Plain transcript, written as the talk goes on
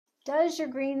Does your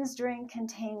greens drink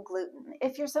contain gluten?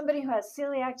 If you're somebody who has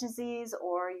celiac disease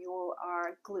or you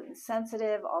are gluten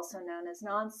sensitive, also known as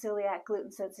non-celiac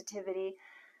gluten sensitivity,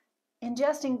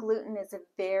 ingesting gluten is a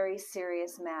very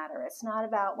serious matter. It's not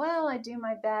about, well, I do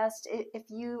my best. If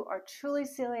you are truly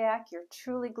celiac, you're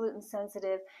truly gluten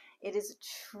sensitive, it is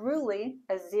truly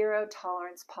a zero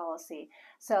tolerance policy.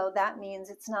 So that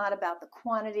means it's not about the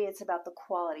quantity, it's about the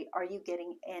quality. Are you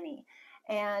getting any?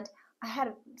 And I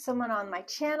had someone on my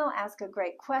channel ask a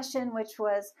great question, which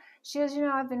was, she goes,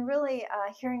 I've been really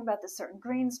hearing about this certain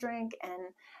greens drink,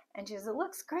 and she goes, it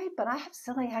looks great, but I have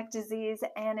celiac disease,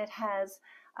 and it has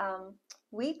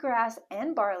wheatgrass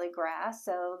and barley grass,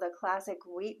 so the classic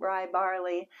wheat, rye,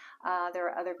 barley. There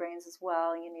are other grains as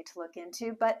well you need to look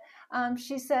into, but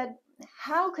she said,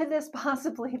 how could this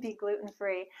possibly be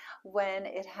gluten-free when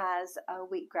it has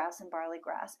wheatgrass and barley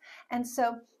grass? And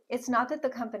so it's not that the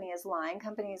company is lying.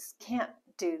 Companies can't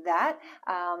do that.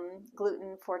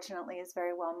 Gluten, fortunately, is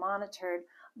very well monitored,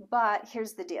 but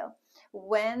here's the deal.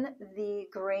 When the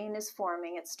grain is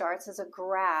forming, it starts as a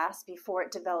grass before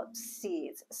it develops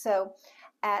seeds. So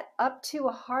at up to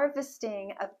a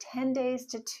harvesting of 10 days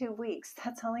to 2 weeks,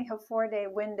 that's only a 4-day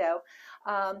window,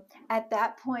 at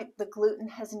that point the gluten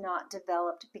has not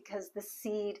developed because the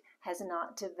seed has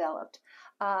not developed.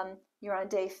 You're on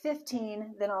day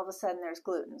 15, then all of a sudden there's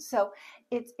gluten. So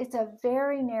it's a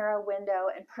very narrow window,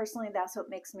 and personally that's what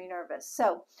makes me nervous.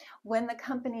 So when the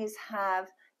companies have,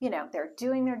 they're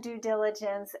doing their due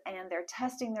diligence and they're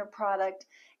testing their product,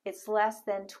 it's less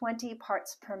than 20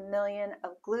 parts per million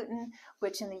of gluten,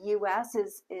 which in the US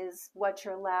is what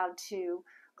you're allowed to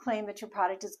claim that your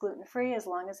product is gluten-free, as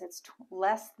long as it's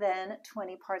less than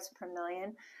 20 parts per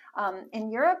million.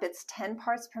 In Europe, it's 10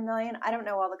 parts per million. I don't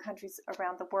know all the countries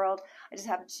around the world. I just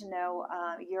happen to know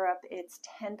Europe, it's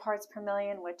 10 parts per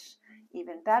million, which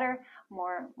even better,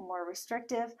 more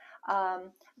restrictive.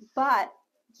 But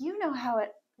you know how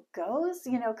it goes.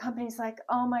 Companies like,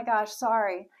 oh my gosh,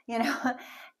 sorry,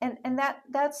 and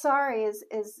that sorry is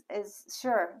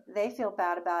sure, they feel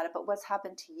bad about it, but what's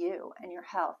happened to you and your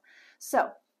health? So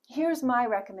here's my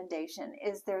recommendation: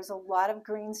 is there's a lot of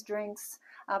greens drinks,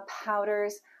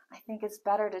 powders. I think it's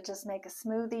better to just make a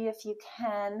smoothie if you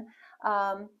can,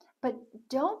 but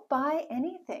don't buy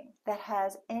anything that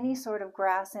has any sort of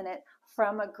grass in it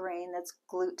from a grain that's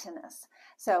glutinous.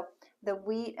 So the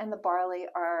wheat and the barley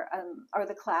are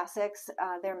the classics.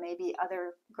 There may be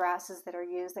other grasses that are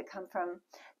used that come from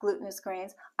glutinous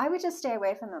grains. I would just stay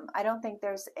away from them. I don't think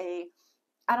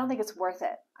it's worth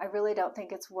it. I really don't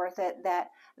think it's worth it that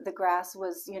the grass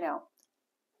was,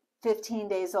 15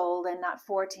 days old and not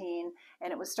 14,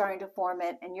 and it was starting to form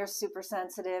it, and you're super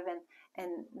sensitive, and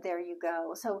there you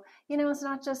go. So, it's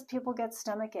not just people get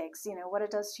stomach aches, what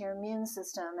it does to your immune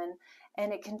system,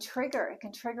 and it can trigger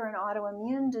an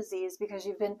autoimmune disease because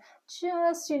you've been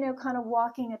just, kind of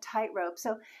walking a tightrope.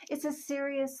 So it's a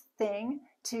serious thing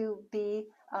to be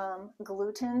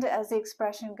glutened, as the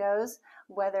expression goes,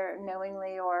 whether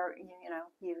knowingly or,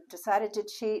 you decided to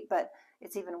cheat, but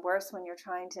it's even worse when you're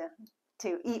trying to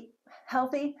eat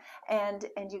healthy and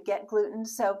you get gluten.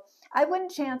 So I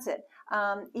wouldn't chance it.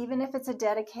 Even if it's a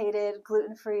dedicated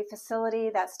gluten-free facility,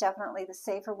 that's definitely the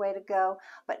safer way to go,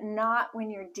 but not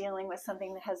when you're dealing with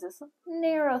something that has this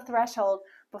narrow threshold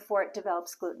before it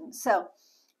develops gluten. So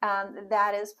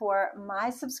that is for my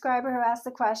subscriber who asked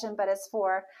the question, but it's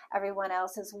for everyone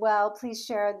else as well. Please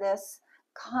share this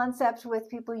concept with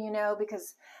people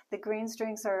because the greens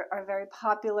drinks are very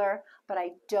popular, but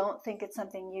I don't think it's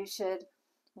something you should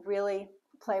really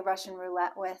play Russian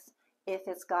roulette with if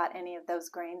it's got any of those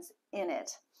grains in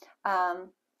it.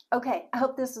 Okay, I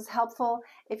hope this was helpful.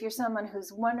 If you're someone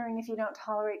who's wondering if you don't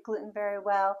tolerate gluten very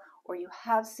well, or you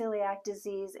have celiac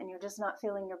disease and you're just not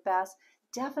feeling your best,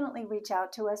 definitely reach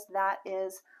out to us. That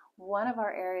is one of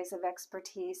our areas of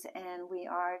expertise, and we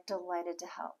are delighted to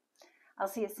help. I'll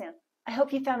see you soon. I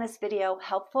hope you found this video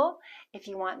helpful. If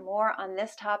you want more on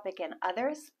this topic and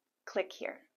others, click here.